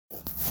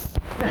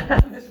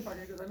Mr.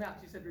 Parker goes, I'm out.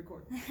 She said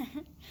record.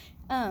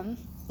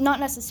 Not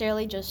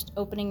necessarily just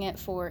opening it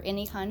for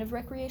any kind of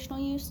recreational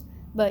use,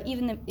 but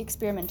even the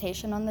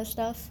experimentation on this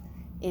stuff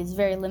is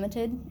very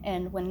limited,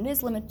 and when it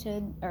is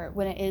limited, or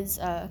when it is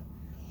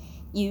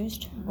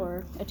used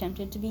or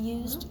attempted to be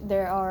used,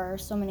 there are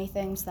so many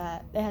things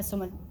that it has so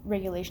many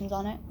regulations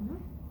on it.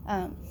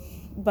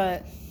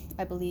 But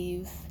I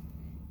believe,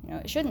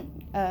 it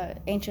shouldn't.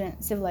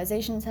 Ancient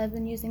civilizations have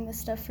been using this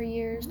stuff for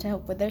years to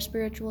help with their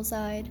spiritual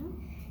side.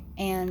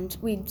 And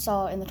we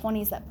saw in the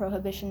 20s that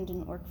prohibition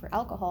didn't work for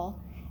alcohol,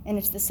 and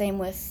it's the same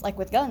with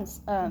guns.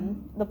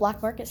 The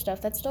black market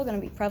stuff, that's still going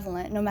to be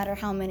prevalent no matter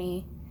how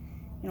many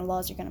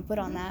laws you're going to put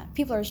on that.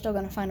 People are still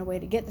going to find a way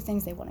to get the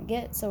things they want to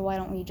get, so why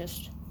don't we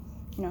just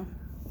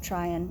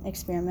try and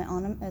experiment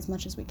on them as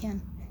much as we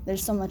can.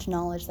 There's so much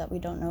knowledge that we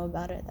don't know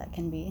about it that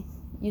can be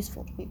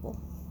useful to people.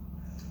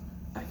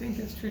 I think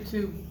that's true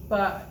too,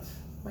 but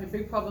my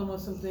big problem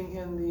was something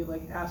in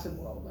the acid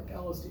world,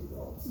 LSD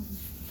worlds.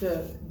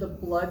 The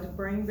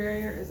blood-brain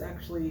barrier is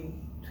actually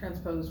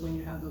transposed when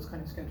you have those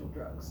kind of scheduled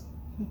drugs.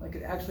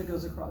 It actually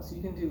goes across. So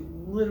you can do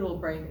literal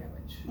brain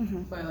damage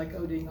by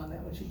ODing on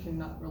that, which you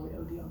cannot really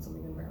OD on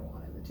something in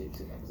marijuana in the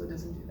THC levels. It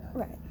doesn't do that.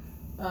 Right.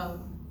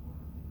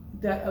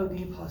 That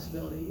OD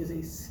possibility is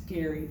a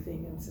scary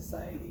thing in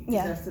society.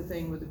 Yeah. That's the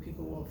thing where the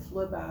people will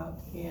flip out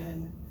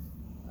and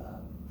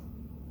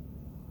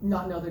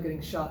not know they're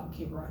getting shot and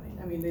keep running.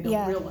 I mean, they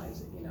don't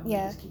realize it, They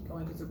just keep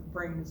going because their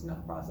brain is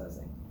not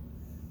processing.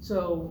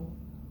 So,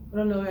 I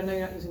don't know, I know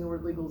you're not using the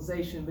word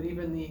legalization, but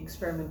even the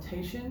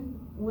experimentation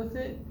with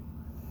it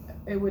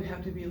would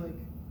have to be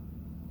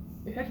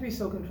it had to be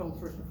so controlled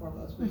first and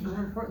foremost, but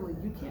more importantly,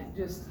 you can't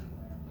just,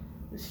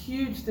 there's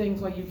huge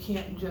things why you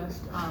can't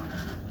just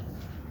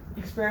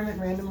experiment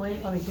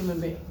randomly on a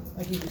human being.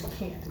 You just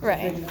can't. It's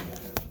right.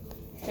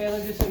 Taylor,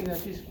 just so you know,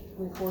 she's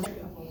recording.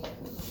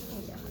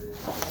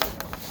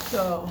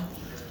 So,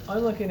 I'm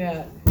looking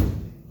at,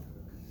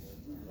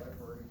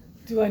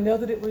 do I know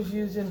that it was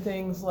used in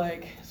things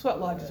like sweat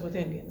lodges with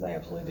Indians? I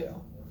absolutely do.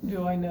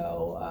 Do I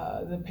know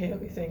the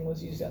peyote thing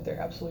was used out there?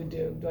 Absolutely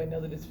do. Do I know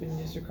that it's been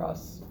used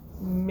across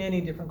many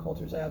different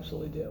cultures? I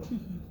absolutely do.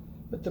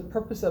 But the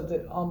purpose of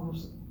it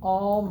almost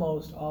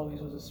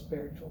always was a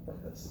spiritual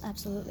purpose.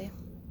 Absolutely.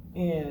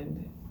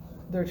 And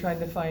they're trying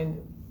to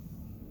find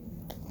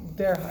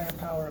their higher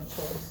power of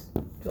choice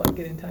to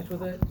get in touch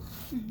with it.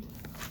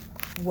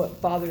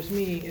 What bothers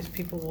me is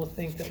people will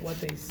think that what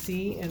they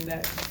see in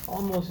that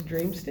almost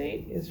dream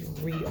state is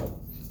real.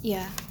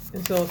 Yeah.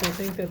 And so if they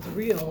think that's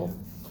real,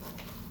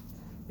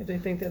 if they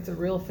think that's a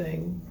real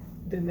thing,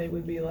 then they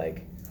would be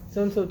like,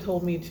 so-and-so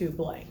told me to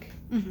blank.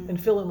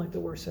 And fill in the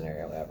worst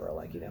scenario ever,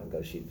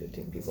 go shoot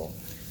 15 people.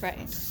 Right.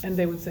 And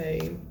they would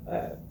say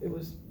it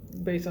was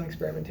based on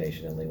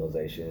experimentation and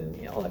legalization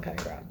and all that kind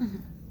of crap.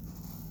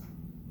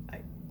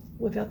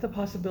 Without the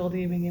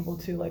possibility of being able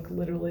to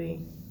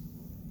literally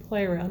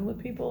play around with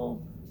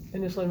people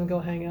and just let them go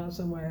hang out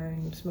somewhere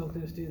and smoke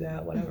this, do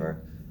that,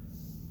 whatever.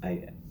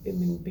 I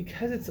mean,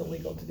 because it's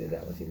illegal to do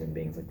that with human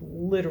beings,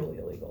 literally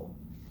illegal,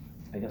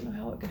 I don't know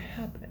how it could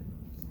happen.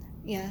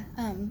 Yeah,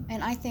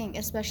 and I think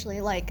especially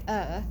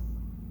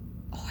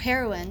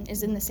heroin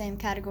is in the same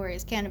category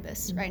as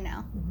cannabis right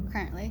now,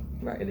 currently.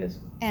 Right, it is.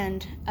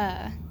 And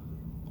I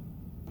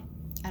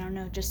don't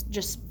know, just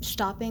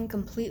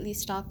completely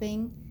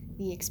stopping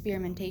the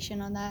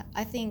experimentation on that.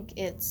 I think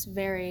it's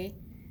very,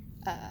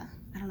 I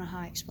don't know how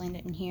I explained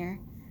it in here,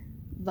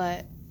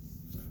 but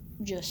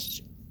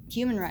just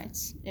human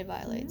rights it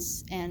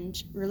violates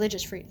and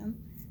religious freedom,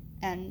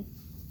 and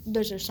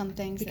those are some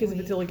things because of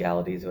its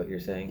illegality is what you're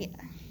saying. Yeah.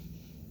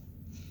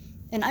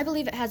 And I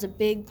believe it has a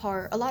big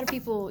part. A lot of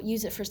people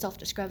use it for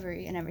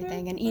self-discovery and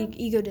everything, and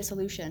ego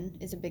dissolution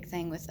is a big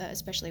thing with,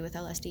 especially with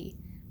LSD.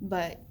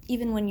 But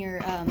even when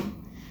you're,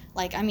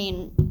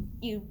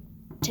 you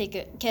take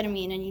a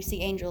ketamine and you see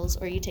angels,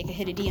 or you take a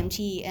hit of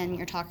DMT and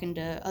you're talking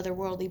to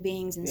otherworldly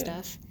beings and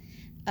stuff.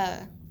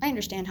 I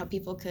understand how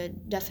people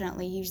could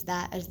definitely use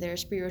that as their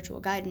spiritual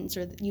guidance,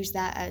 or use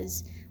that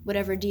as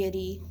whatever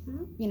deity,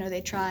 they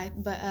try.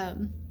 But I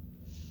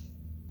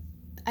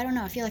don't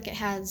know. I feel like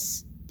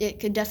it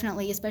could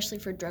definitely, especially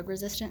for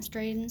drug-resistant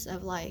strains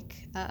of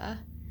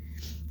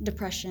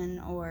depression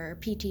or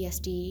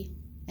PTSD,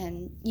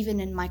 and even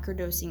in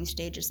microdosing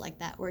stages like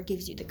that, where it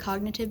gives you the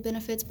cognitive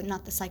benefits but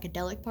not the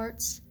psychedelic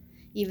parts.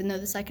 Even though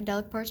the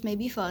psychedelic parts may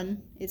be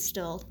fun, it's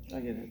still, I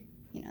get it.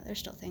 There's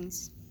still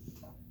things.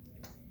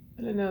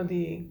 I don't know,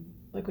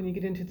 when you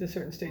get into the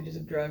certain stages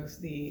of drugs,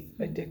 the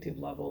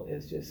addictive level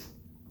is just,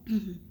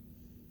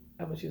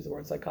 I won't use the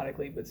word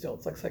psychotically, but still,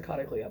 it's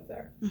psychotically up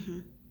there.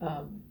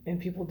 And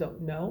people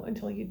don't know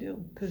until you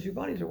do, because your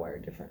bodies are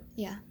wired different.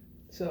 Yeah.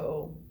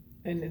 So,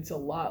 and it's a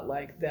lot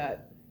like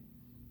that,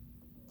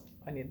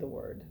 I need the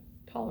word,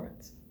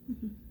 tolerance.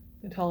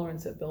 The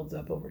tolerance that builds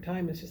up over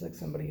time is just like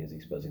somebody who's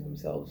exposing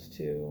themselves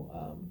to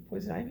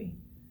poison ivy.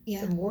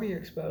 Yeah. The more you're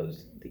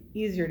exposed, the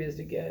easier it is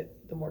to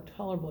get, the more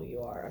tolerable you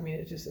are. I mean,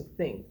 it's just a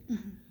thing.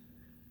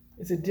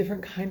 It's a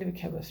different kind of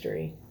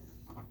chemistry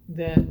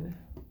than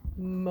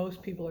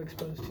most people are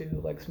exposed to,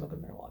 smoking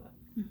marijuana.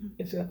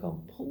 It's a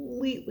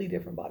completely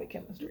different body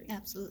chemistry.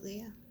 Absolutely,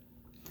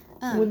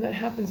 yeah. When that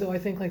happens, though, I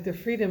think like the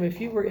freedom,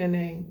 if you were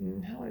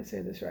in how would I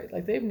say this right?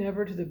 Like they've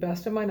never, to the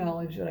best of my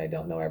knowledge, and I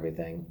don't know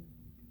everything,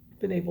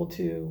 been able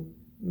to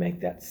make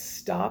that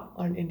stop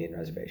on an Indian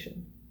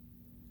reservation.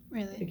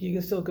 Really? Like you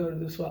can still go to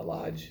the sweat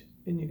lodge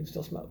and you can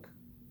still smoke.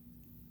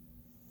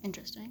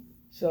 Interesting.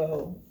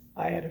 So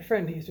I had a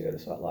friend who used to go to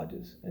sweat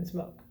lodges and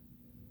smoke.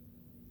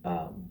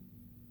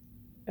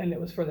 And it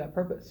was for that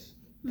purpose.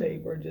 They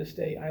were just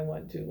I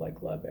want to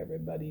like love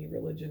everybody,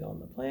 religion on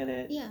the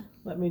planet. Yeah.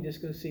 Let me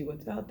just go see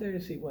what's out there,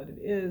 see what it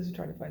is,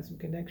 trying to find some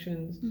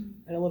connections,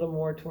 and a little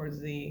more towards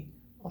the,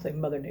 I'll say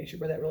Mother Nature,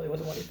 but that really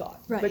wasn't what he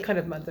thought. Right. But kind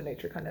of Mother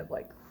Nature, kind of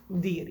like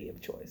deity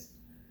of choice.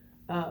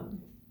 And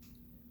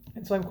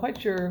so I'm quite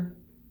sure,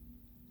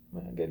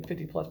 well, a good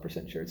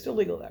 50+% sure, it's still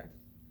legal there.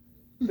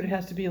 But it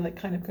has to be like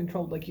kind of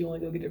controlled, like you only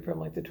go get it from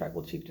like the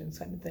tribal chieftains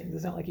kind of thing.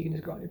 It's not like you can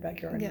just grow in your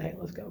backyard and hey,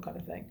 let's go kind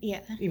of thing.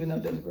 Yeah. Even though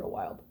it doesn't grow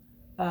wild.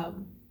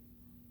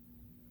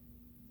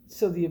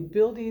 So the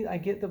ability, I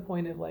get the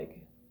point of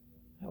like,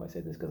 how do I say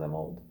this because I'm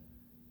old?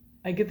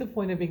 I get the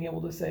point of being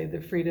able to say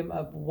the freedom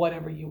of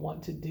whatever you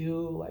want to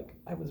do. Like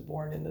I was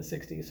born in the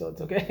 60s, so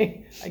it's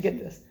okay. I get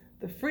this.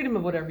 The freedom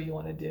of whatever you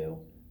want to do.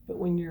 But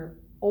when you're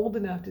old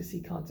enough to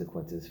see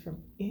consequences from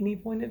any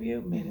point of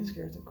view, man, it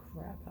scares the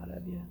crap out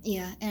of you.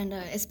 Yeah, and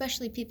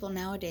especially people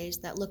nowadays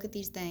that look at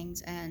these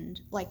things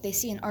and like they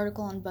see an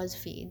article on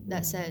BuzzFeed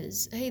that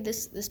says, hey,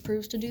 this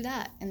proves to do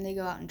that, and they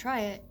go out and try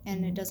it,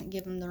 and it doesn't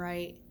give them the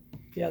right.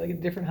 Yeah, they get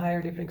a different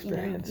higher, different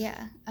experience.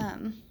 Yeah.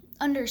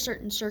 Under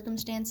certain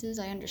circumstances,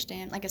 I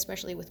understand, like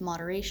especially with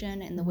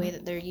moderation and the way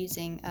that they're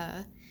using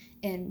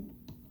in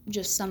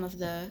just some of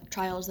the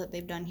trials that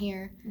they've done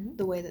here,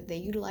 the way that they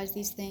utilize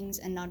these things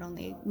and not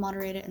only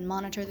moderate it and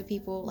monitor the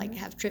people, like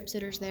have trip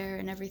sitters there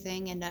and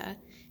everything, and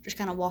just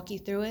kind of walk you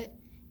through it.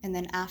 And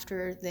then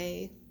after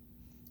they,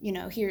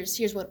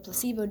 here's what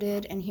placebo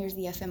did, and here's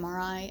the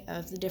fMRI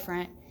of the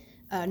different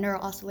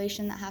neural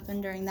oscillation that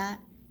happened during that,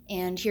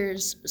 and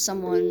here's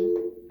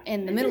someone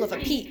in the middle of a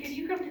peak. Could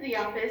you come to the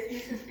office,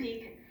 Mrs.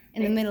 Peak?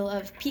 In the middle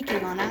of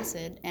peaking on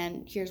acid,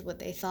 and here's what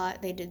they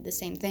thought. They did the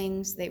same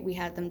things. We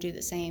had them do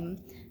the same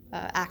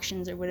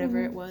actions or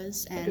whatever it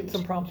was. And Get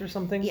some prompts or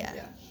something?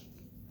 Yeah.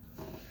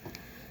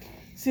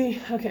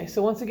 See, okay,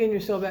 so once again, you're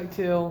still back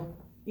to,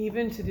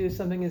 even to do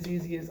something as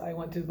easy as I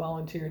want to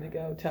volunteer to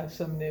go test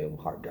some new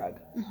heart drug.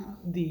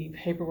 The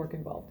paperwork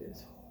involved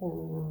is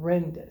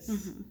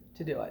horrendous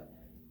to do it.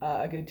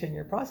 A good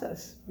 10-year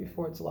process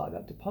before it's allowed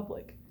up to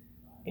public.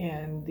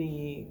 And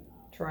the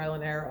trial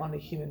and error on a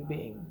human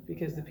being,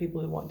 because the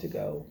people who want to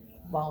go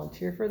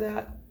volunteer for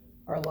that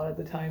are a lot of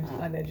the times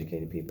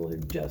uneducated people who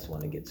just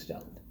want to get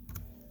stoned,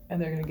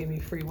 and they're going to give me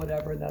free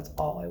whatever, and that's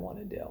all I want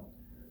to do.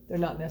 They're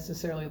not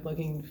necessarily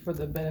looking for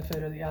the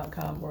benefit or the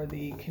outcome or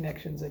the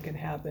connections that can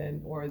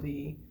happen, or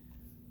the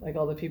like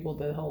all the people,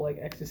 the whole like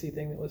ecstasy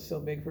thing that was so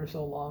big for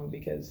so long,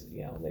 because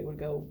they would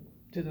go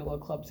to the little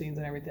club scenes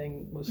and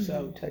everything was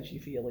so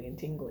touchy-feely and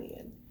tingly,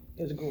 and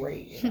it was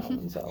great,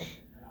 and so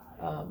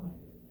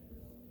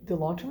the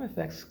long-term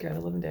effects scare the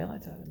living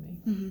daylights out of me.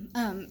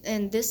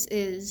 And this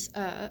is,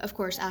 of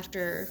course,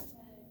 after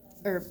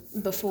or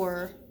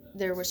before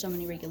there were so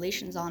many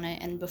regulations on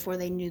it, and before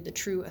they knew the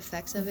true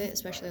effects of it,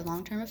 especially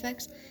long-term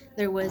effects.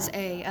 There was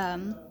a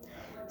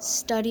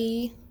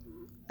study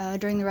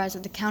during the rise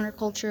of the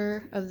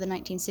counterculture of the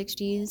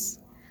 1960s.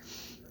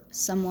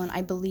 Someone,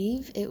 I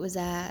believe it was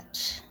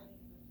at...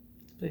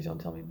 Please don't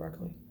tell me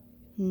Berkeley.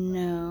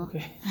 No.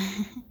 Okay.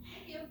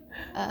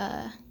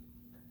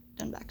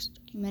 Dunback's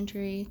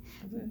documentary.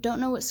 Don't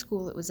know what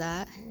school it was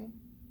at.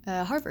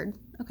 Harvard.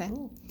 Okay.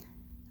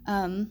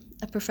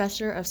 A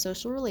professor of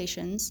social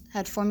relations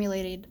had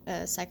formulated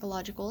a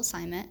psychological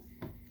assignment,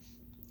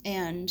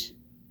 and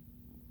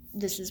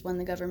this is when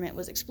the government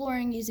was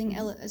exploring using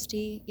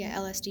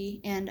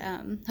LSD, and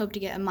hoped to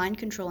get a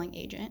mind-controlling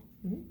agent.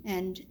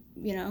 And,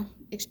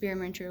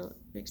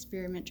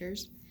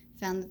 experimenters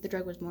found that the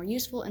drug was more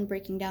useful in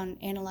breaking down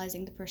and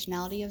analyzing the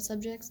personality of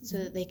subjects so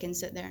that they can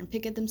sit there and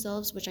pick at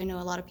themselves, which I know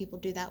a lot of people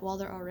do that while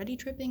they're already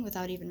tripping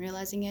without even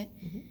realizing it.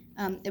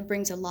 It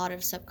brings a lot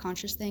of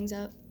subconscious things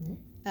up.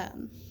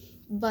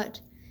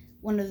 But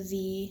one of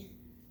the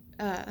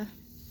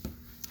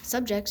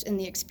subjects in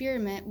the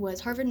experiment was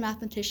Harvard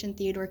mathematician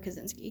Theodore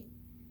Kaczynski.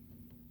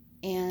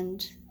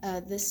 And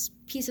this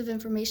piece of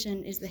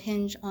information is the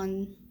hinge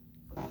on...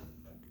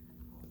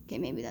 Okay,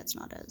 maybe that's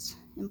not as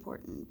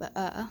important, but...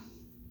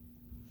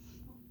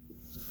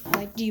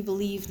 do you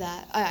believe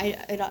that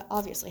it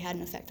obviously had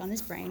an effect on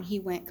his brain? He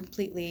went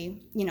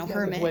completely,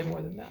 hermit. Way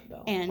more than that,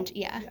 though. And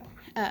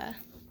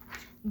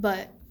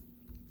but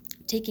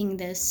taking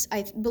this,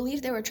 I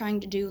believe they were trying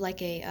to do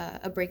like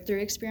a breakthrough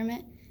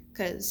experiment,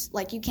 because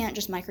like you can't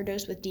just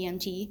microdose with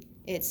DMT.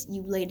 It's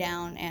you lay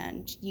down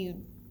and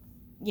you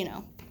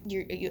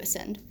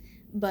ascend.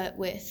 But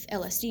with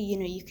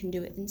LSD, you can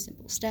do it in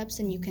simple steps,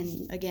 and you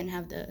can, again,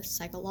 have the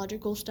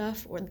psychological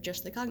stuff or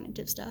just the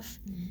cognitive stuff.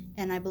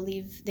 And I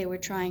believe they were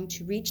trying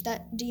to reach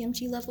that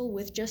DMT level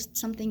with just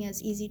something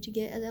as easy to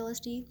get as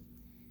LSD.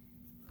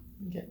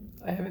 Okay.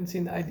 I haven't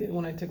seen that. I did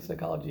when I took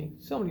psychology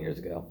so many years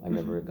ago. I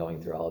remember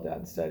going through all of that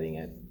and studying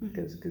it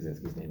because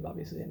Kaczynski's name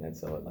obviously in it,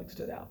 so it like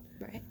stood out.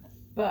 Right.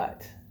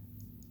 But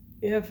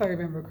if I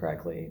remember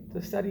correctly,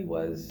 the study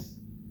was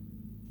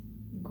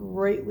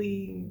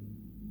greatly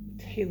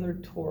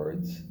tailored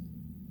towards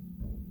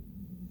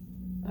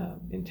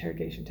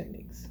interrogation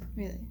techniques.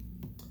 Really?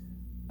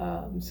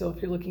 So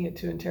if you're looking at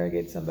to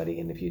interrogate somebody,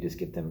 and if you just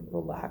get them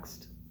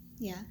relaxed,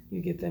 Yeah.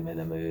 you get them in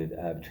a mood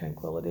of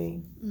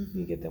tranquility,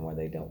 you get them where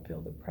they don't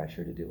feel the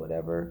pressure to do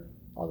whatever,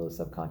 all those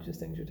subconscious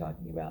things you're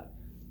talking about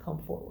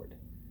come forward.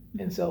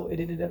 And so it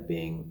ended up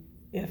being,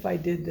 if I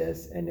did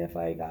this and if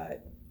I got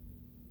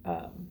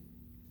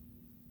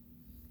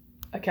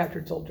a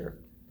captured soldier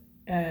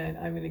and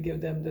I'm going to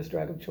give them this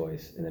drug of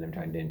choice, and then I'm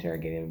trying to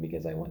interrogate him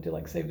because I want to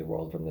like save the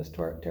world from this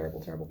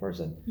terrible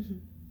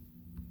person.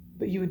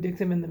 But you addict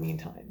them in the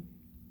meantime,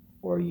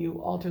 or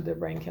you alter their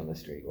brain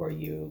chemistry, or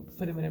you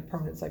put them in a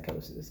permanent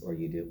psychosis, or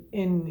you do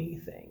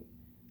anything.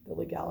 The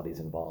legalities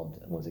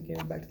involved, and once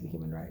again, back to the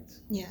human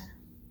rights. Yeah.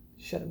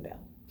 Shut them down.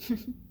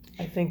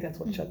 I think that's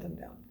what shut them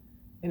down.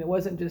 And it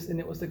wasn't just, and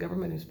it was the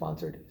government who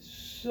sponsored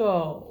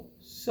so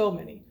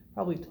many,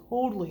 probably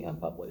totally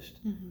unpublished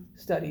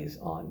studies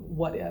on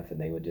what if, and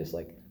they would just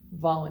like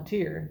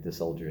volunteer the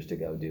soldiers to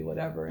go do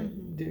whatever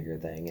and do your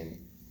thing and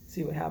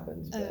see what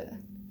happens. But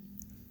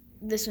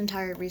this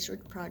entire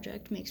research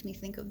project makes me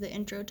think of the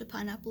intro to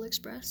Pineapple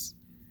Express.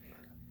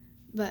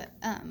 But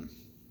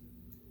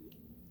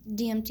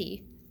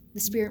DMT, the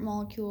spirit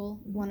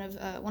molecule, one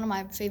of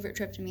my favorite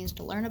tryptamines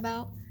to learn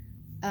about.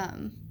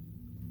 An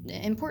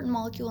important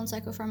molecule in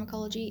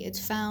psychopharmacology. It's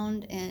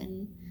found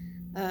in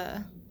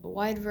a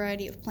wide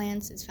variety of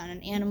plants. It's found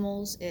in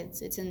animals.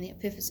 It's in the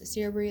epiphysis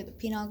cerebri, the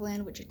pineal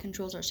gland, which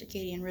controls our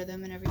circadian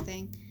rhythm and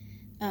everything.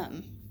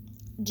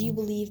 Do you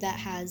believe that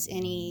has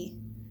any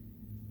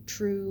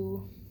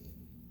true,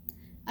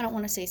 I don't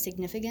want to say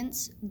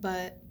significance,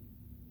 but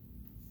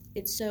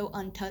it's so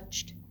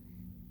untouched,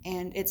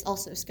 and it's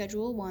also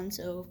Schedule 1,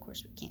 so of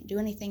course we can't do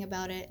anything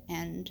about it,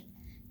 and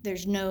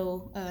there's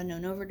no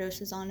known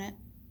overdoses on it.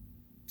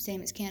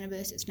 Same as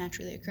cannabis, it's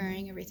naturally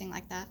occurring, everything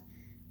like that.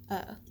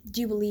 Do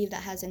you believe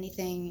that has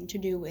anything to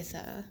do with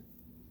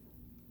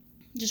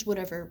just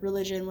whatever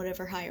religion,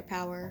 whatever higher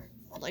power?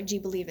 Like, do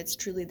you believe it's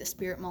truly the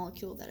spirit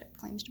molecule that it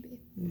claims to be?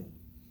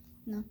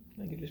 No? I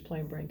think you're just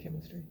playing brain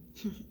chemistry.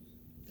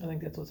 I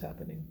think that's what's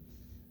happening.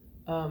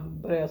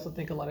 But I also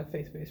think a lot of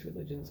faith-based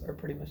religions are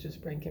pretty much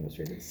just brain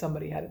chemistry that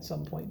somebody had at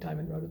some point in time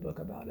and wrote a book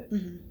about it.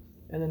 And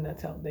then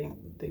that's how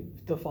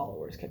the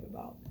followers came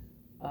about.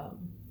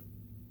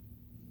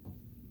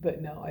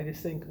 But no, I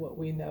just think what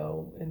we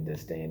know in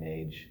this day and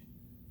age,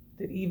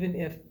 that even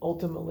if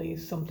ultimately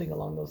something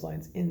along those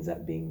lines ends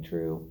up being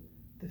true,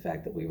 the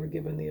fact that we were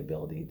given the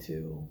ability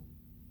to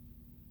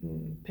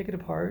pick it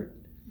apart,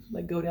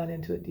 like go down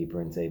into it deeper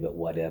and say, but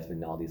what if,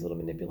 and all these little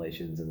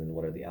manipulations, and then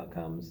what are the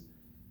outcomes?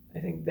 I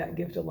think that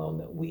gift alone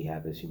that we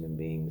have as human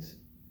beings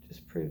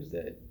just proves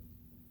that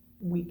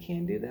we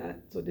can do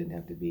that. So it didn't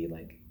have to be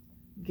like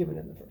given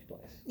in the first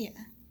place. Yeah.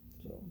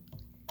 So.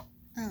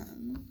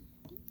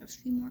 A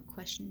few more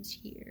questions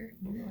here.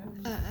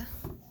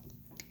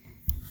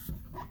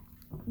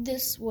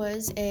 This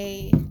was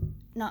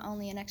not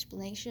only an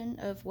explanation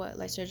of what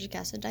lysergic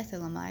acid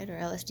diethylamide, or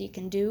LSD,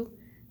 can do,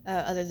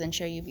 other than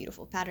show you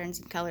beautiful patterns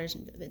and colors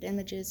and vivid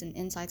images and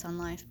insights on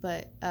life,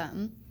 but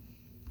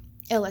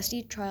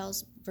LSD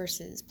trials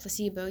versus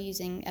placebo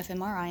using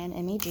fMRI and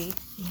MEG.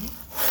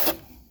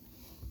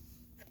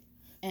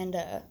 And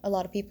a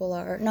lot of people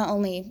are not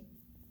only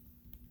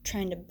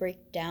trying to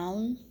break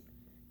down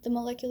the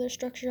molecular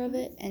structure of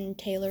it and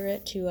tailor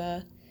it to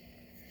a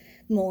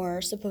more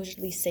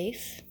supposedly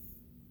safe,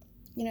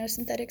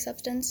 synthetic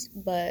substance,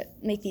 but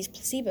make these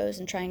placebos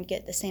and try and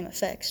get the same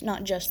effects,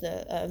 not just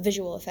the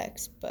visual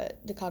effects,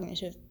 but the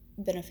cognitive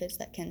benefits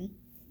that can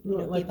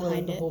like be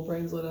behind the it. whole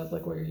brain's lit up,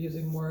 like where you're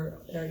using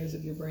more areas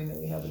of your brain that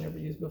we haven't ever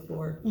used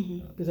before,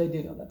 because I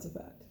do know that's a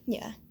fact.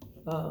 Yeah.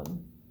 I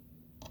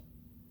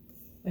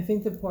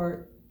think the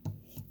part, how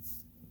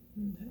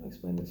do I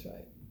explain this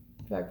right?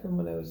 Back from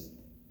when I was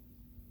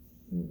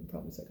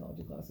probably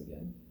psychology class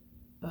again,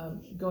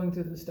 going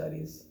through the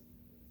studies,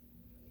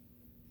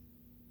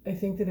 I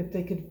think that if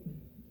they could,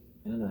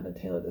 I don't know how to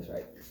tailor this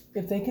right,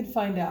 if they could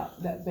find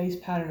out that base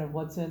pattern of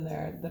what's in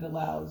there that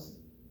allows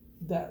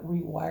that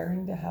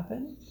rewiring to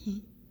happen,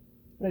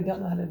 but I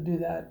don't know how to do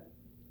that,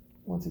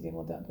 once again,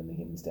 without doing the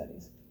human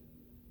studies.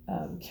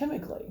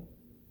 Chemically,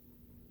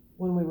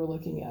 when we were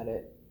looking at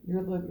it,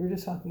 you're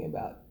just talking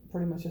about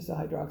pretty much just a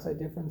hydroxide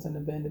difference in a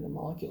bend in a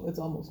molecule. It's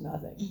almost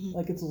nothing.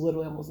 Like, it's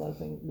literally almost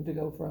nothing to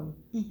go from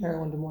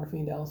heroin to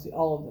morphine to LSD,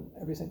 all of them,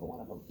 every single one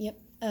of them. Yep.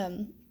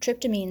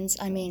 Tryptamines,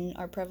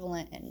 are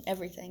prevalent in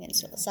everything, in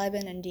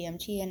psilocybin and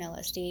DMT and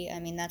LSD.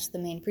 That's the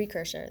main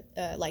precursor.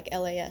 Like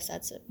LAS,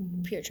 that's a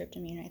pure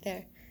tryptamine right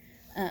there.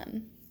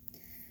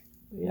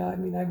 Yeah, I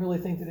really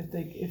think that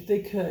if they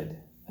could,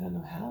 I don't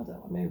know how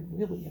though. I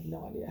really have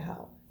no idea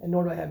how, and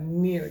nor do I have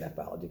near enough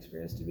biology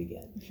experience to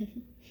begin.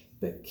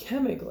 But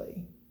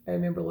chemically, I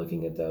remember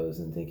looking at those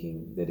and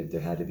thinking that if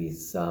there had to be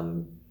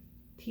some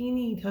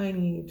teeny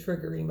tiny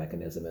triggering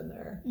mechanism in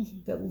there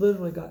that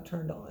literally got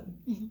turned on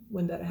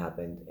when that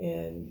happened.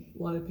 And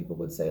a lot of people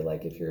would say,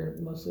 like, if you're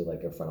mostly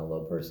like a frontal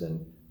lobe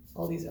person,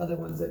 all these other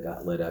ones that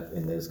got lit up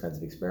in those kinds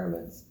of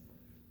experiments,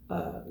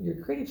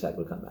 your creative side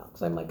would come out.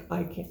 Because I'm like,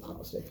 I can't draw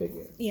a stick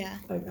figure. Yeah.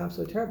 I'm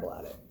absolutely terrible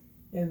at it.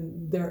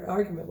 And their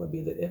argument would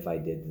be that if I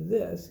did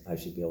this, I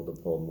should be able to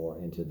pull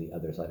more into the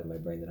other side of my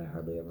brain that I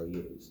hardly ever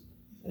use.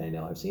 And I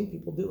know I've seen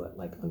people do it,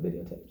 like on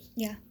videotapes.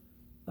 Yeah.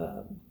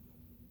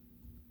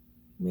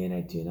 Man,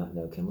 I do not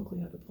know chemically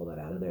how to pull that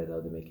out of there,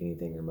 though, to make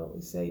anything remotely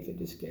safe. It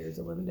just scares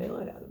the living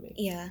daylight out of me.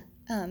 Yeah.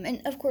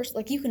 And of course,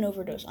 like, you can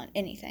overdose on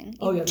anything.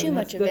 Oh, yeah. Too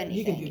much of anything.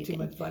 You can do too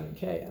much vitamin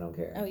K. I don't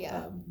care. Oh,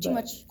 yeah. Too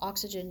much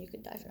oxygen you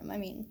could die from. I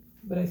mean.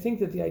 But I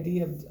think that the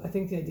idea of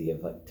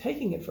like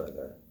taking it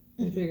further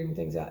and figuring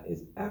things out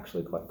is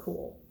actually quite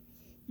cool.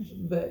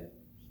 But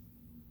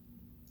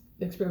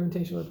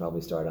experimentation would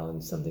probably start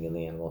on something in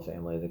the animal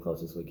family, the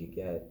closest we could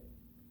get,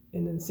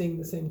 and then seeing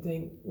the same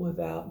thing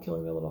without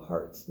killing their little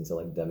hearts, and so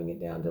like dumbing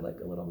it down to like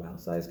a little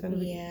mouse size kind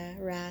of. Yeah,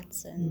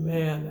 rats and.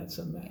 Man, that's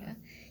so mad.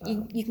 Yeah.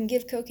 You can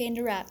give cocaine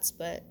to rats,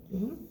 but.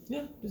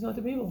 Yeah, just not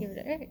to people. Give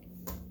it to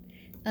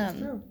That's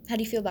true. How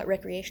do you feel about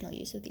recreational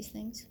use of these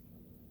things?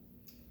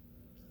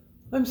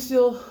 I'm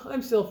still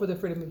for the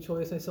freedom of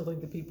choice. I still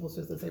think that people's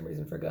just the same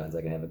reason for guns.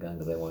 I can have a gun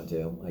because I want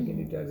to. I can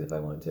do drugs if I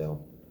want to.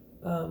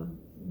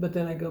 But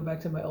then I go back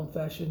to my old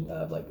fashioned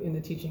of like in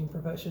the teaching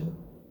profession.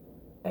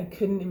 I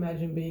couldn't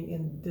imagine being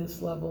in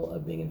this level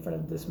of being in front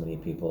of this many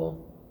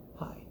people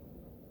high.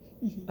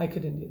 I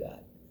couldn't do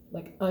that.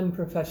 Like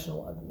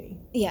unprofessional of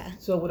me. Yeah.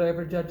 So would I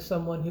ever judge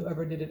someone who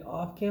ever did it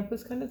off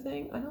campus kind of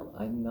thing?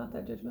 I'm not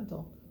that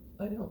judgmental.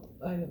 I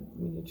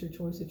mean, it's your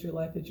choice, it's your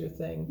life, it's your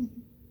thing.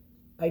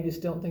 I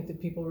just don't think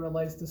that people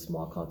realize the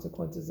small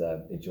consequences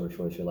of it's your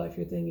choice, your life,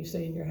 your thing. You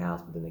stay in your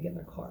house, but then they get in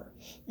their car.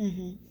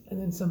 And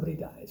then somebody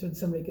dies, or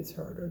somebody gets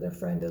hurt, or their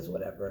friend does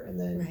whatever. And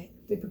then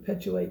they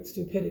perpetuate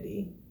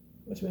stupidity,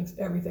 which makes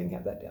everything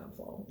have that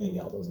downfall and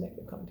all those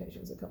negative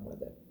connotations that come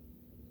with it.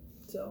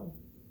 So,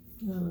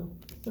 I don't know.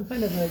 Some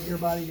kind of a your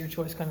body, your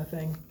choice kind of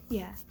thing.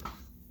 Yeah.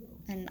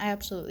 And I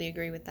absolutely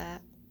agree with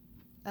that.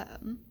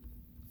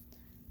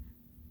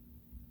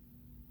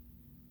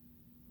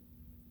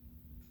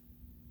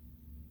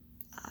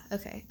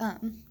 Okay.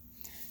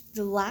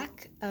 The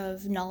lack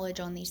of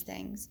knowledge on these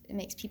things, it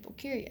makes people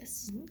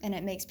curious, and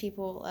it makes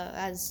people,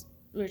 as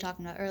we were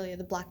talking about earlier,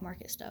 the black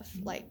market stuff.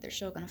 Like, they're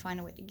still going to find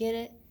a way to get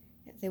it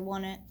if they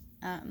want it,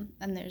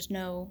 and there's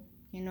no,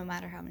 no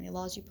matter how many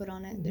laws you put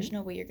on it, there's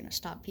no way you're going to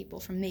stop people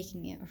from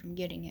making it or from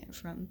getting it or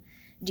from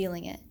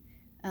dealing it.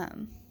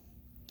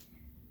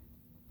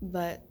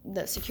 But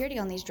the security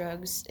on these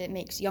drugs, it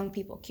makes young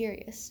people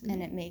curious,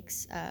 and it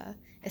makes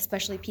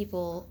especially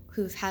people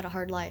who've had a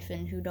hard life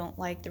and who don't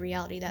like the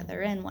reality that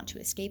they're in want to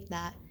escape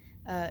that,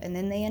 and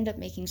then they end up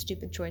making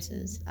stupid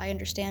choices. I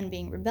understand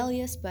being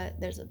rebellious, but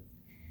there's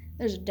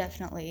a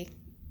definitely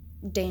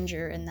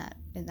danger in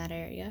that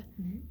area.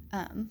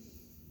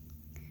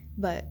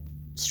 But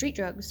street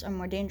drugs are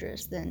more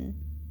dangerous than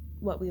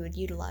what we would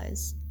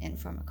utilize in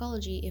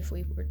pharmacology if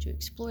we were to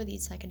explore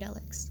these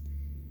psychedelics.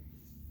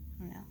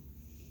 I don't know.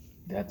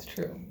 That's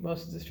true.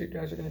 Most of the street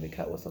drugs are going to be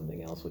cut with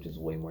something else, which is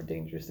way more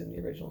dangerous than the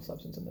original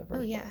substance in the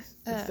first place.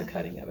 It's the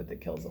cutting of it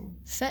that kills them.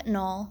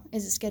 Fentanyl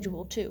is a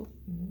Schedule II,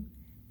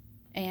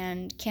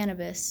 and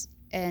cannabis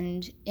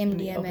and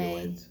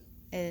MDMA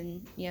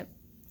and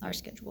are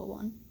Schedule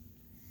I.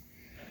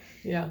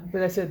 Yeah,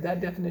 but I said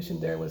that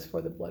definition there was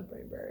for the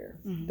blood-brain barrier.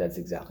 That's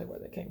exactly where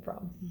that came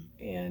from,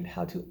 and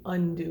how to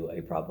undo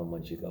a problem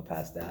once you go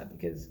past that,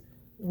 because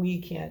we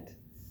can't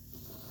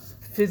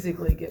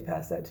physically get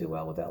past that too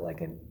well without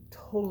like a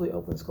totally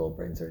open skull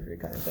brain surgery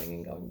kind of thing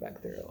and going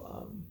back through.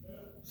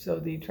 So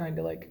the trying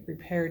to like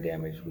repair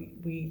damage,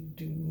 we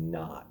do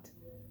not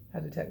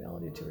have the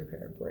technology to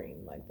repair a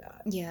brain like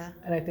that. Yeah.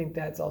 And I think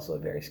that's also a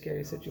very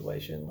scary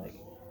situation. Like,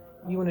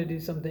 you want to do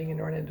something and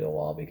run into a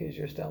wall because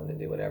you're stoned and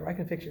do whatever. I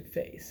can fix your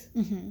face,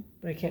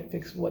 but I can't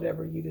fix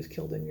whatever you just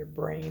killed in your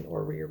brain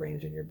or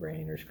rearranged in your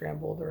brain or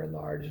scrambled or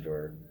enlarged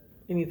or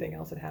anything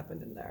else that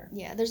happened in there.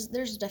 Yeah,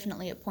 there's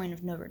definitely a point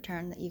of no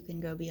return that you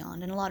can go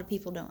beyond, and a lot of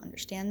people don't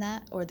understand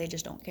that, or they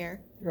just don't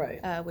care. Right.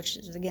 Which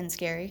is, again,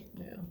 scary.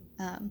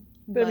 Yeah.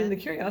 But I mean, the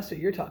curiosity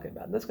you're talking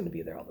about, that's going to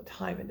be there all the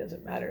time. It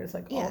doesn't matter. It's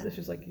like all this,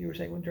 just like you were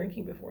saying when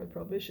drinking before with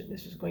prohibition,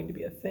 this is going to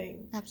be a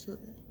thing.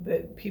 Absolutely.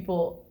 But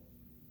people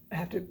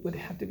would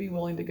have to be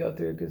willing to go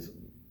through, because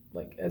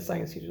like as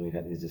science teachers, we've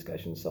had these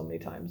discussions so many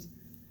times.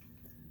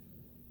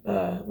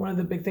 One of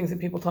the big things that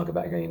people talk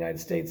about here in the United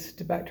States,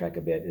 to backtrack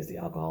a bit, is the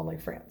alcohol in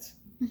like France.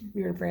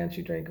 You're in France,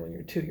 you drink when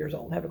you're 2 years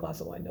old, have a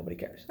glass of wine, nobody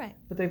cares. Right.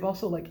 But they've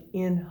also like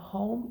in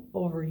home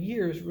over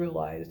years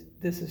realized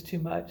this is too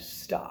much,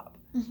 stop.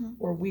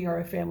 Or we are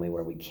a family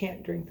where we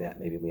can't drink that,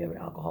 maybe we have an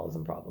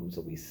alcoholism problem,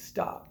 so we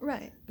stop.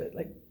 Right. But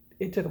like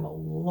it took them a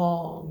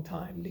long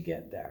time to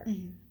get there.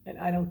 And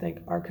I don't think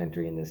our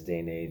country in this day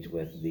and age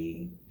with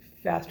the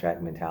fast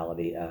track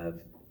mentality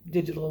of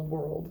digital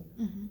world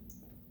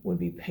would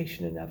be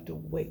patient enough to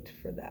wait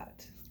for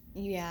that.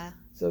 Yeah.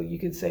 So you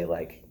could say,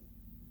 like,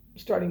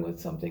 starting with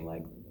something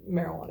like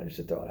marijuana, just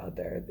to throw it out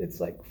there, it's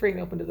like free and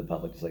open to the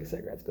public, just like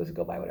cigarettes.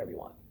 Go buy whatever you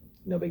want.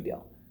 No big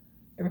deal.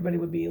 Everybody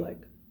would be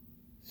like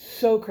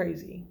so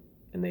crazy,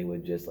 and they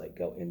would just like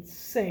go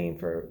insane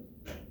for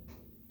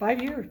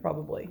 5 years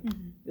probably,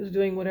 just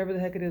doing whatever the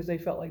heck it is they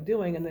felt like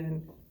doing, and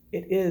then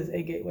it is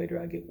a gateway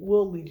drug. It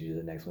will lead you to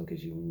the next one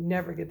because you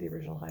never get the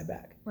original high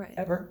back. Right.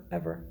 Ever,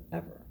 ever,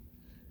 ever.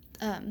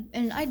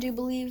 And I do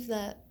believe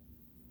that,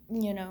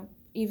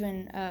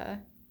 even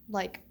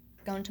like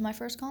going to my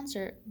first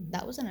concert,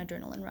 that was an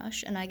adrenaline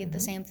rush, and I get the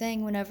same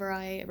thing whenever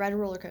I ride a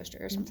roller coaster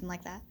or something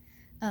like that.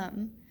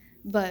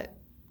 But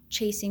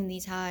chasing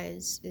these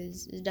highs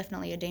is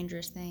definitely a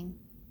dangerous thing.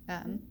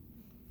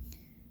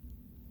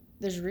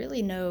 There's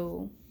really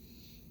no,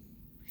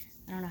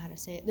 I don't know how to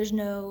say it. There's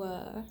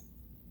no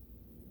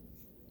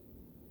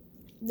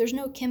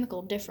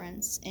chemical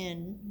difference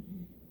in,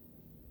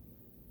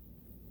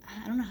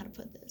 I don't know how to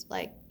put this,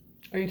 like.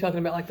 Are you talking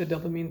about like the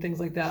dopamine, things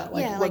like that?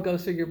 Like, yeah, what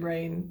goes through your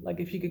brain? Like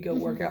if you could go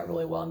work out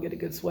really well and get a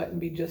good sweat and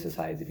be just as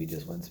high as if you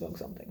just went and smoked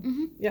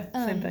something. Yeah,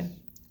 same thing.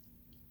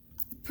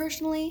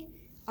 Personally,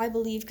 I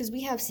believe, because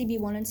we have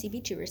CB1 and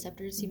CB2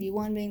 receptors,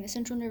 CB1 being the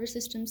central nervous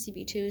system,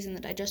 CB2 is in the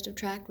digestive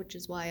tract, which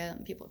is why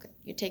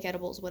you take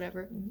edibles,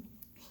 whatever.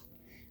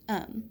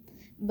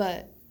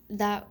 But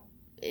that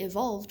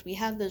evolved, we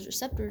have those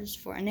receptors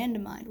for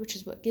anandamide, which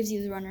is what gives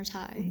you the runner's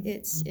high.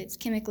 It's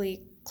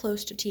chemically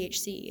close to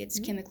THC. It's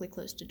chemically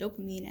close to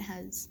dopamine. It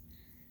has,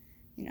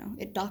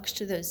 it docks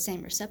to those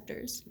same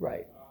receptors.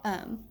 Right.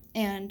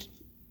 And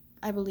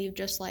I believe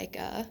just like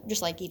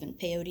even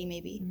peyote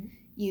maybe,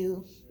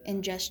 you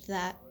ingest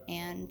that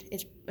and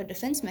it's a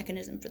defense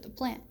mechanism for the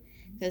plant.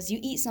 Because you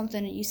eat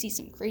something and you see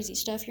some crazy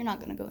stuff, you're not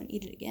going to go and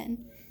eat it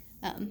again,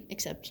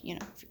 except,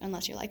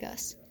 unless you're like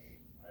us.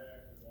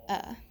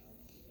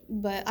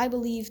 But I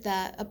believe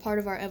that a part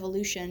of our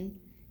evolution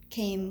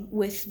came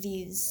with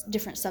these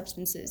different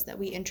substances that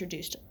we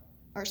introduced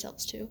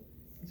ourselves to.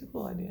 That's a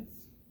cool idea.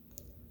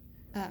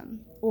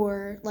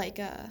 Or like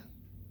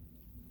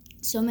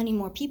so many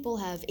more people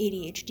have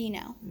ADHD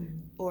now,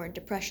 or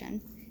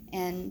depression,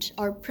 and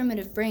our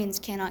primitive brains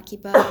cannot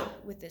keep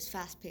up with this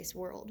fast-paced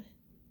world.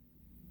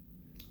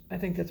 I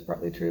think that's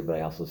partly true, but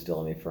I also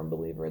still am a firm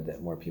believer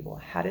that more people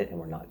had it and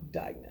were not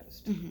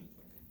diagnosed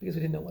because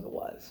we didn't know what it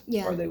was.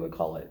 Yeah. Or they would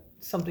call it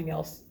something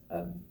else,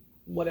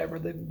 whatever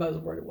the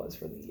buzzword it was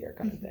for the year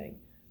kind of thing.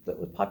 But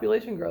with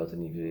population growth,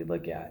 and if you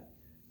look at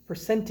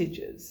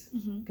percentages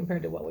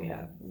compared to what we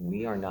have,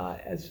 we are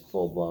not as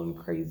full-blown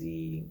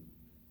crazy,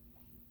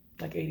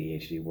 like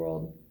ADHD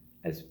world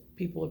as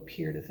people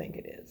appear to think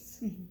it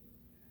is.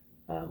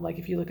 Like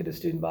if you look at the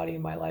student body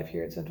in my life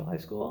here at Central High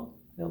School,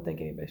 I don't think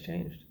anybody's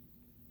changed.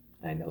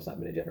 I know it's not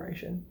been a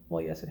generation.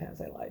 Well, yes, it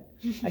has. I lied.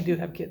 I do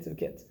have kids of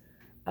kids.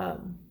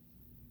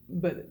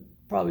 But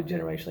probably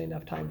generationally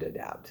enough time to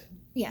adapt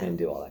and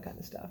do all that kind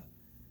of stuff.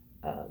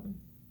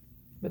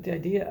 But the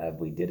idea of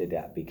we did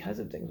adapt because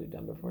of things we've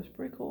done before is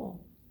pretty cool.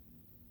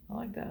 I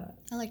like that.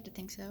 I like to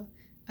think so.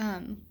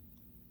 I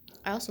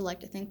also like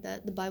to think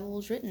that the Bible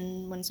was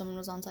written when someone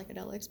was on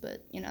psychedelics,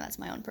 but, that's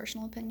my own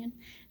personal opinion.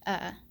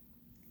 I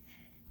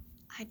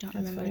don't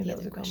remember funny. the That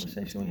other was a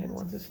conversation we had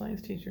once as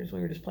science teachers. We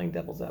were just playing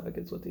devil's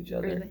advocates with each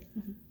other. Really?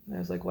 And I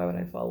was like, why would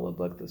I follow a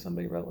book that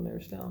somebody wrote when they were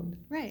stoned?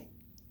 Right.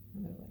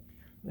 And they're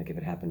like if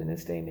it happened in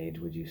this day and age,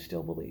 would you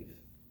still believe?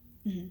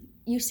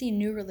 You see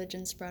new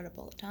religions sprout up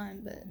all the time,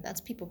 but that's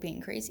people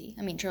being crazy.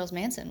 I mean, Charles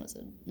Manson was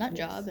a nut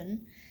job,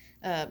 and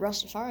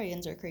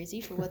Rastafarians are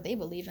crazy for what they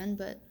believe in,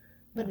 but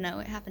no,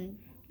 it happened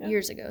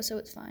years ago, so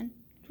it's fine.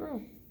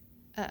 True.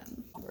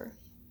 Do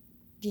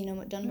you know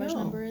what Dunbar's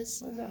number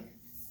is? What is that?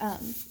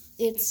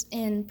 It's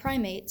in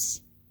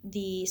primates,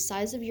 the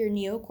size of your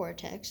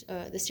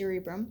neocortex, the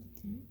cerebrum,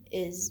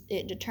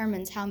 it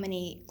determines how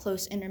many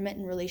close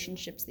intermittent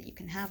relationships that you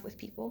can have with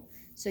people.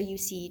 So you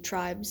see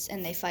tribes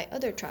and they fight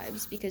other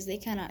tribes because they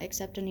cannot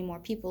accept any more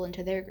people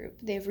into their group.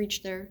 They've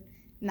reached their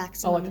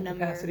maximum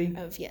number capacity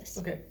of, yes.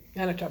 Okay, I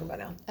know what you're talking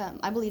about now.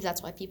 I believe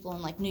that's why people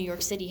in like New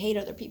York City hate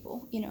other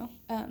people,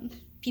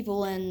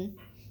 people in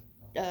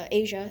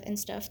Asia and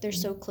stuff, they're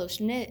so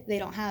close-knit, they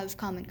don't have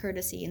common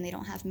courtesy and they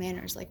don't have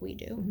manners like we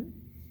do.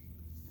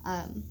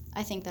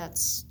 I think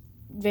that's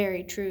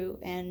very true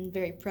and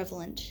very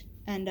prevalent.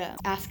 And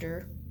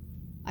after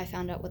I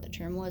found out what the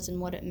term was and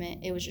what it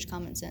meant, it was just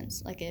common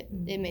sense. Like it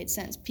made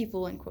sense.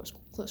 People in close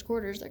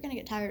quarters, they're going to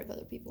get tired of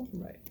other people.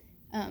 Right.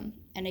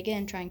 And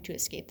again, trying to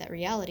escape that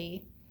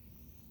reality,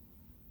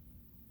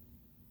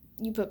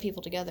 you put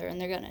people together and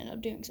they're going to end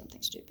up doing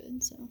something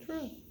stupid. So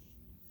True.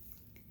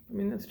 I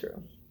mean, that's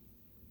true.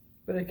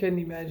 But I couldn't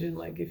imagine,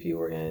 like, if you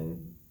were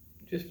in,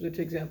 just for the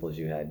two examples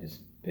you had,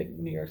 just pick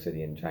New York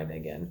City and China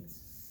again,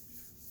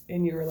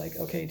 and you were like,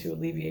 okay, to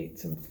alleviate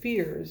some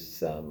fears,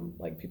 some,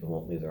 like, people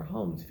won't lose their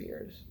homes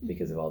fears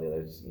because of all the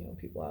other,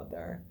 people out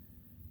there,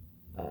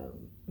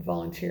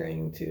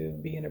 volunteering to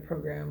be in a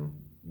program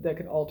that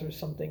could alter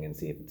something and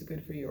see if it's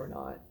good for you or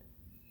not.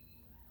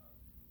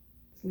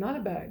 It's not a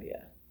bad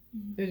idea.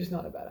 It's just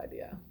not a bad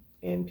idea.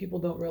 And people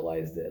don't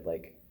realize that,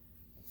 like,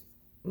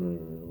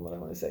 what I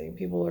want to say,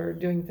 people are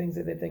doing things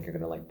that they think are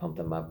going to like pump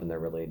them up, and they're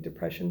really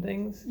depression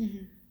things.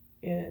 Mm-hmm.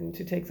 And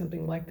to take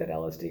something like that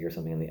LSD or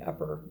something in the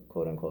upper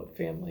quote unquote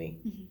family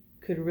Mm-hmm.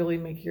 could really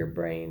make your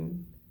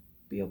brain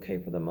be okay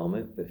for the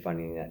moment, but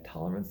finding that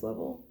tolerance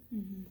level,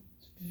 Mm-hmm.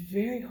 it's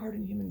very hard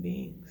in human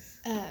beings.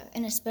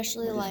 And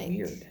especially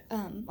weird.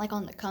 Like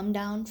on the come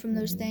down from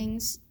those Mm-hmm.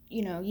 things,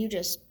 you know, you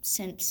just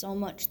sent so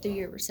much through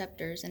your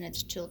receptors, and it's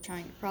still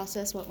trying to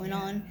process what went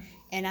on.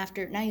 And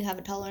after, now you have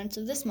a tolerance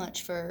of this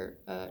much for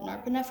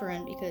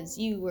norepinephrine because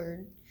you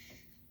were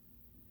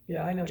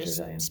I know what just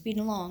you're saying.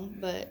 speeding along,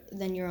 but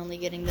then you're only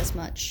getting this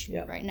much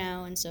Yep. right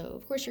now, and so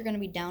of course you're going to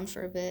be down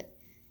for a bit.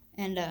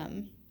 And I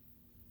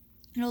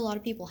know a lot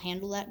of people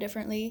handle that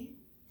differently,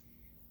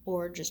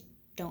 or just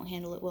don't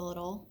handle it well at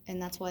all,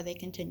 and that's why they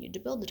continue to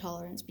build the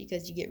tolerance,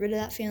 because you get rid of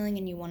that feeling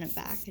and you want it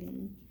back.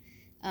 And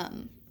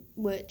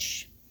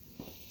which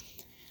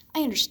I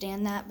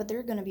understand that, but there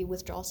are going to be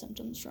withdrawal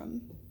symptoms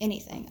from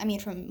anything. I mean,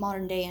 from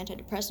modern day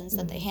antidepressants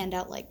that they hand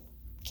out like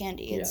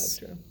candy. That's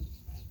true.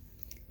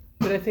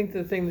 But I think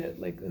the thing that,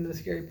 like, in the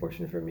scary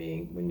portion for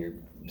me, when you're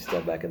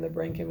still back in the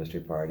brain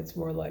chemistry part, it's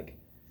more like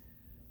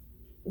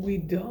we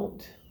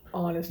don't,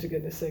 honest to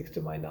goodness sakes,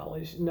 to my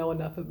knowledge, know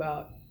enough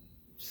about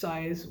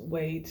size,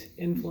 weight,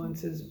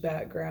 influences,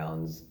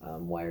 backgrounds.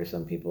 Why are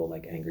some people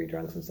like angry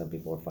drunks and some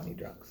people are funny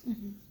drunks?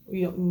 Mm-hmm.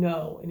 We don't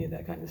know any of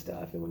that kind of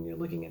stuff. And when you're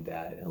looking at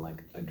that and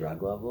like a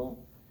drug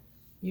level,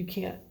 I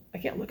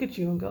can't look at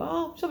you and go,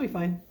 oh, she'll be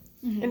fine,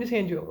 Mm-hmm. and just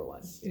hand you over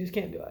one. You just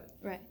can't do it.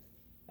 Right.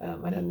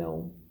 I don't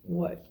know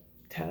what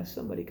test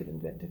somebody could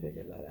invent to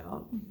figure that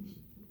out. Mm-hmm.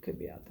 Could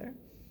be out there.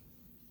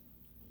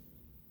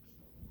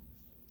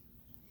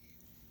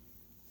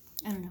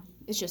 I don't know.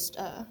 It's just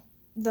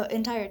the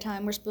entire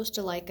time we're supposed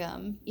to like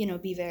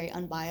be very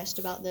unbiased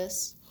about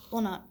this.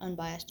 Well, not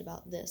unbiased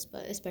about this,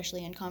 but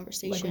especially in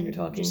conversation. Like when you're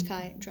talking? Just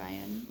try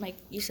and, like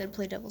you said,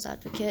 play devil's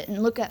advocate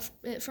and look at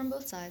it from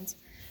both sides.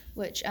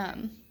 Which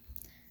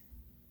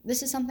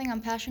this is something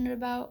I'm passionate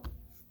about.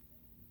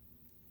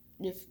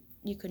 If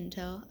you couldn't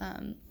tell,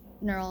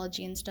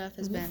 neurology and stuff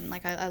has been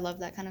like I love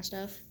that kind of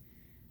stuff,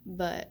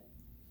 but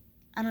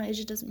I don't know. It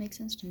just doesn't make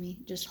sense to me.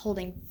 Just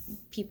holding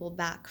people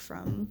back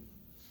from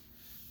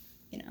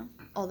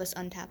all this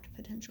untapped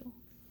potential.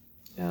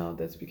 No,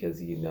 that's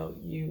because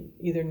you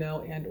either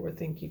know and or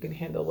think you can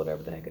handle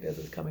whatever the heck it is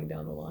that's coming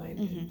down the line.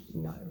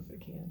 And not everybody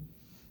can.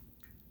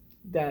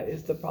 That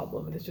is the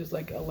problem. And it's just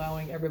like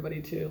allowing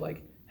everybody to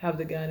like have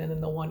the gun, and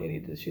then the one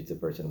idiot that shoots a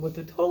person with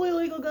a totally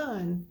legal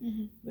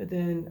gun. But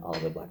then all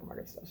the black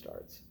market stuff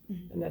starts.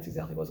 And that's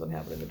exactly what's going to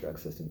happen in the drug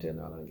system too. And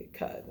they're all going to get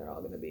cut. And they're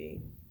all going to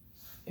be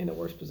in a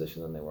worse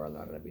position than they were. And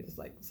they're going to be just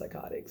like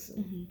psychotics.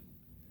 And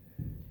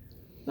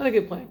not a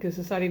good plan, because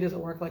society doesn't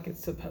work like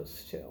it's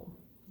supposed to.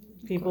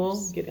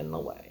 People get in the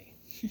way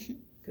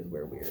because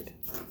we're weird.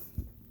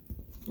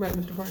 Right,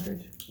 Mr.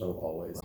 Partridge? Oh, always.